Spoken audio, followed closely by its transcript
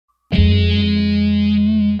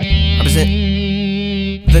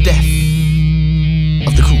represent the death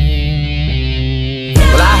of the cool.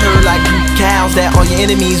 Well, I heard like cows that all your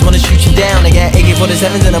enemies wanna shoot you down. They got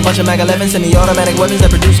AK-47s and a bunch of Mag 11s, semi-automatic weapons that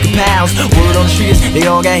produce ka-pows. Word on the street is they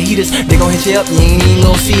all got heaters. They gon' hit you up, you ain't even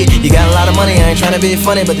gon' see it. You got a lot of money, I ain't tryna be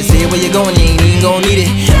funny, but they see where you're going, you ain't even gon' need it.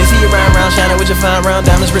 They see you round shining with your fine round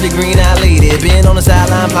diamonds, pretty green-eyed lady. Been on the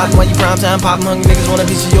sideline plotting while you prime time popping. Hungry niggas want a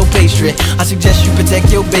piece of your pastry. I suggest you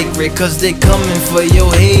protect your bakery, cause they coming for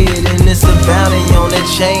your head. And it's a bounty on that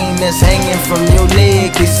chain that's hanging from your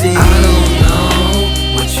neck. They say, I don't know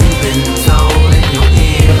what you've been told in your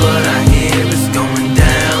ear, but I hear it's going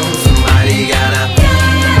down. Somebody gotta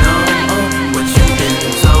know what you've been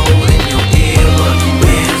told in your ear, but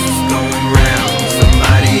where's what's going round?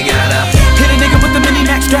 Somebody gotta hit a nigga with the mini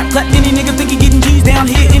max strap, clap any nigga think he getting G's down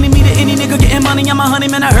here. Enemy to any nigga getting money, I'm a honey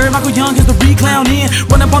man. I heard Michael Young is the re-clown in.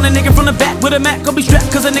 Run up on a nigga from the back with a Mac, go be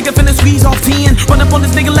strapped, cause a nigga finna squeeze off 10. Run up on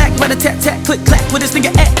this nigga lack, rat a tat tat, click clack with this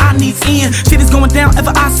nigga at I needs in. Shit is going down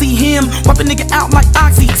ever I see him. Wipe a nigga out like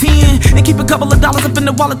Oxy 10. And keep a couple of dollars up in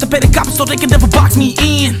the wallet to pay the cops so they can never box me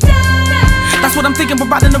in. That's what I'm thinking, but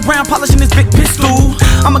riding around polishing this big pistol.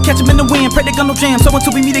 I'ma catch him in the wind, pray they got no jam. So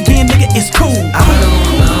until we meet again, nigga, it's cool. I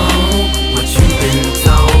don't know what you've been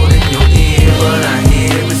told in your ear, but I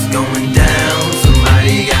hear it's going down.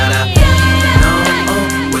 Somebody gotta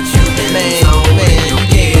know what you've been told in your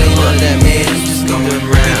ear, but that man is just going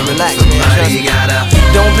round. Relax, somebody gotta.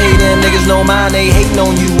 Don't pay them niggas no mind, they hating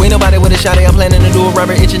on you. Ain't nobody with a shot, I'm planning to do a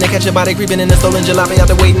rubber itching to catch your body creeping in the stolen jalopy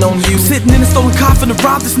out there waiting on you. Sitting in a stolen car finna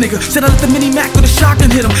rob this nigga. Said I let the mini Mac with a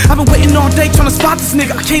shotgun hit him. I've been waiting all day trying to spot this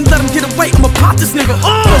nigga. I can't let him get away, I'ma pop this nigga.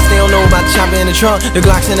 Plus they don't know about the chopper in the trunk, the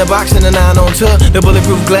Glocks in the box and the 9 on tour, the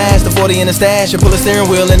bulletproof glass, the 40 in the stash, you pull a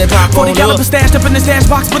steering wheel and it pop 40 caliber stashed up in this hash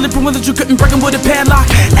box, bulletproof that you couldn't break him with a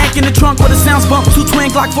padlock. Act in the trunk with a sounds bump, 2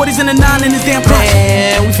 twin Glock 40s and a 9 in his damn crotch.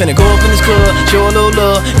 Man, we finna go up in this club, show a little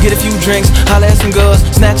love, get a few drinks, holla at some girls,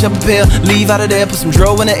 snatch up a pair, leave out of there, put some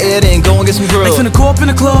dro in the air, then go and get some grub. They finna go up in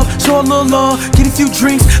the club, show a little love, get a few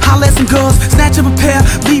drinks, holla at some girls, snatch up a pair,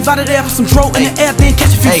 leave out of there, put some dro in the air, then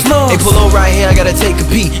catch a few slugs. Hey, pull over right here, I gotta take a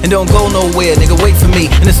pee, and don't go nowhere, nigga, wait for me.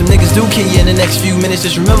 And if some niggas do kill you in the next few minutes,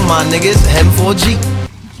 just remember my niggas heading for a G.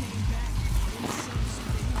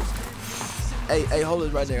 Hey, hold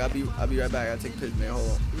it right there. I'll be right back. I gotta take a picture, man. Hold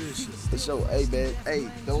on. For sure. Hey, man. Hey,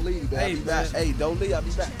 don't leave, man. I'll be back. Hey, don't leave. I'll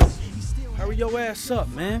be back. Hurry your ass up,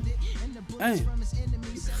 man. Hey.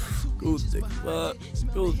 Goose dick what?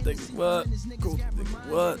 Goose dick what? Goose dick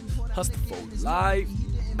what? Hustle for life.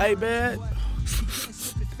 Hey, man.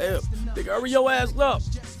 Hey, nigga, hurry your ass up.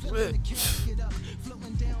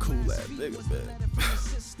 Cool ass nigga, man.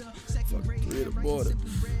 Fucking 3 in the morning.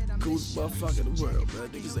 Coolest motherfucker in the world, man.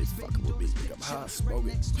 Niggas ain't fucking with me. Nigga, I'm high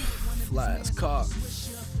smoking. Fly ass car.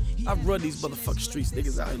 I run these motherfucking streets.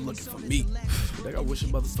 Niggas out here looking for me. Nigga, I wish a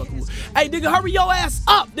motherfucker would. Hey, nigga, hurry your ass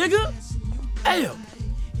up, nigga. Damn.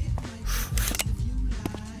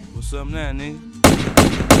 What's up now, nigga?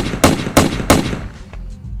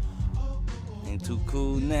 Ain't too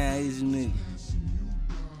cool now, is you, nigga?